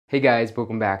Hey guys,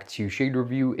 welcome back to Shade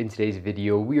Review. In today's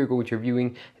video, we are going to be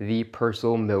reviewing the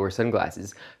Persol Miller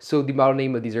sunglasses. So the model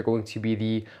name of these are going to be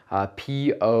the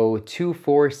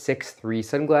PO2463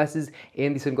 sunglasses,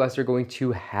 and these sunglasses are going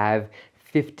to have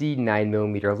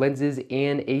 59mm lenses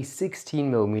and a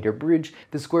 16mm bridge.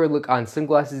 The square look on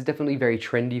sunglasses is definitely very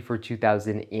trendy for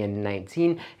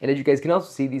 2019, and as you guys can also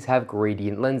see, these have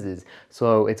gradient lenses.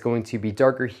 So it's going to be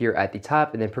darker here at the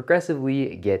top and then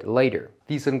progressively get lighter.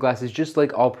 These sunglasses, just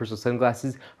like all Persol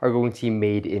sunglasses, are going to be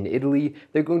made in Italy.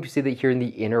 They're going to say that here in the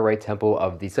inner right temple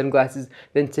of the sunglasses.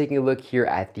 Then taking a look here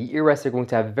at the ear rests, they're going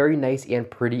to have very nice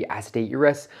and pretty acetate ear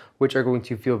rests, which are going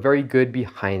to feel very good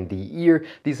behind the ear.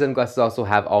 These sunglasses also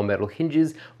have all metal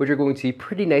hinges, which are going to be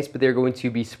pretty nice, but they're going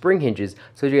to be spring hinges.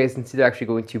 So as you guys can see, they're actually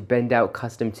going to bend out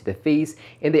custom to the face,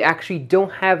 and they actually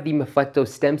don't have the Meflecto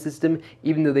stem system,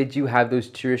 even though they do have those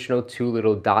traditional two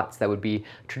little dots that would be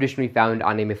traditionally found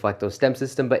on a Meflecto stem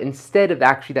system. But instead of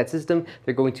actually that system,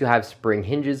 they're going to have spring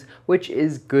hinges, which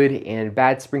is good and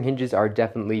bad. Spring hinges are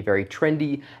definitely very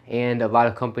trendy, and a lot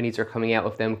of companies are coming out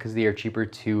with them because they are cheaper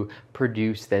to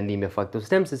produce than the Meflecto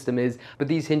stem system is. But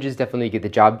these hinges definitely get the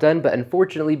job done, but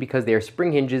unfortunately, because they are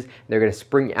spring hinges, they're going to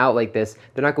spring out like this,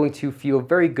 they're not going to feel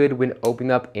very good when opening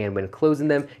up and when closing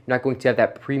them. You're not going to have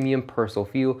that premium Persol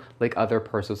feel like other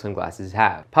Persol sunglasses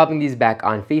have. Popping these back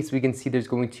on face, we can see there's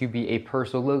going to be a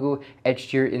Persol logo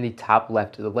etched here in the top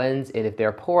left of the lens, and if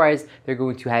they're polarized, they're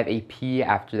going to have a P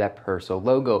after that Persol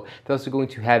logo. They're also going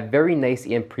to have very nice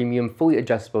and premium fully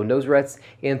adjustable nose rests,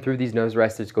 and through these nose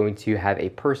rests, there's going to have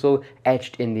a Persol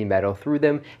etched in the metal through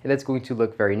them, and that's going to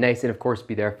look very nice and of course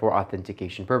be there for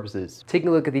authentication purposes. Taking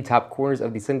a look at the top corners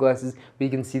of these sunglasses, we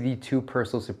can see the two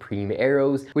Persol Supreme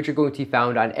arrows, which are going to be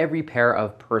found on every pair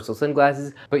of Persol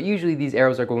sunglasses, but usually these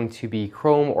arrows are going to be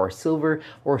chrome or silver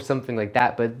or something like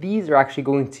that, but these are actually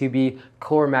going to be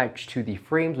color matched to the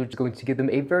frames, which is going to give them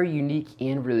a very unique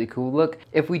and really cool look.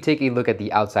 If we take a look at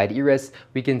the outside ear rests,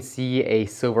 we can see a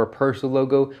silver Persol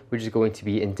logo, which is going to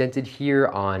be indented here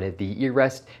on the ear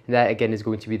rest, and that again is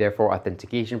going to be there for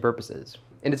authentication purposes.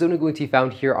 And it's only going to be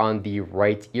found here on the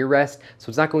right ear rest, so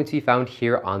it's not going to be found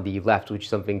here on the left, which is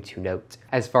something to note.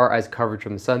 As far as coverage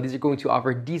from the sun, these are going to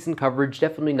offer decent coverage,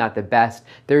 definitely not the best.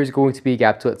 There's going to be a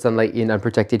gap to let sunlight in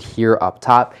unprotected here up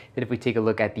top. And if we take a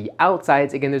look at the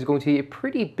outsides, again, there's going to be a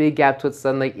pretty big gap to let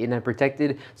sunlight in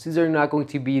unprotected, so these are not going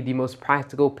to be the most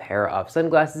practical pair of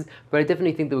sunglasses, but I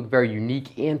definitely think they look very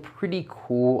unique and pretty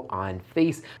cool on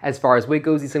face. As far as weight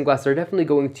goes, these sunglasses are definitely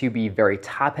going to be very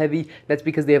top heavy. That's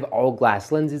because they have all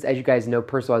glass lenses. As you guys know,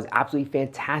 Persol has absolutely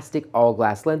fantastic all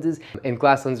glass lenses, and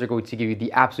glass lenses are going to give you the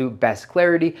absolute best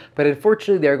clarity, but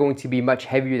unfortunately they're going to be much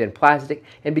heavier than plastic,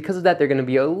 and because of that they're going to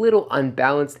be a little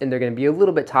unbalanced and they're going to be a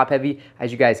little bit top heavy, as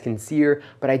you guys can see here.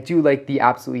 But I do like the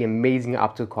absolutely amazing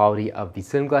optical quality of these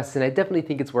sunglasses, and I definitely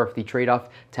think it's worth the trade-off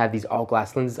to have these all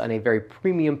glass lenses on a very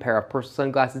premium pair of Persol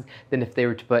sunglasses than if they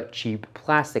were to put cheap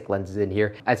plastic lenses in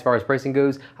here. As far as pricing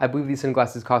goes, I believe these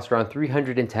sunglasses cost around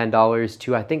 $310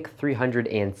 to I think $360,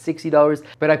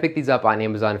 but I picked these up on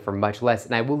Amazon for much less,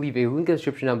 and I will leave a link in the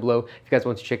description down below if you guys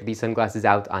want to check these sunglasses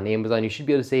out on Amazon. You should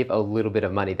be able to save a little bit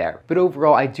of money there. But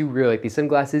overall, I do really like these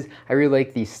sunglasses. I really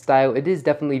like the style. It is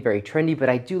definitely very trendy, but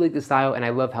I do like the style, and I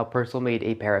love how Persol made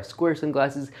a pair of square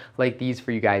sunglasses like these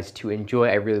for you guys to enjoy.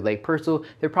 I really like Persol.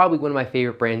 They're probably one of my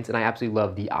favorite brands, and I absolutely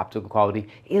love the optical quality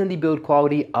and the build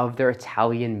quality of their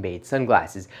Italian-made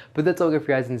sunglasses. But that's all I got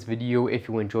for you guys in this video. If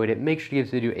you enjoyed it, make sure to give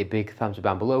this video a big thumbs up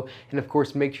down below, and of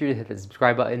course, make sure to hit the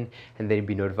subscribe button, and then you'll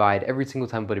be notified every single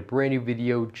time I put a brand new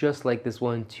video just like this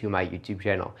one to my YouTube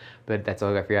channel. But that's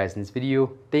all I got for you guys in this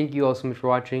video. Thank you all so much for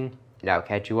watching, and I'll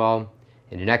catch you all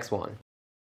in the next one.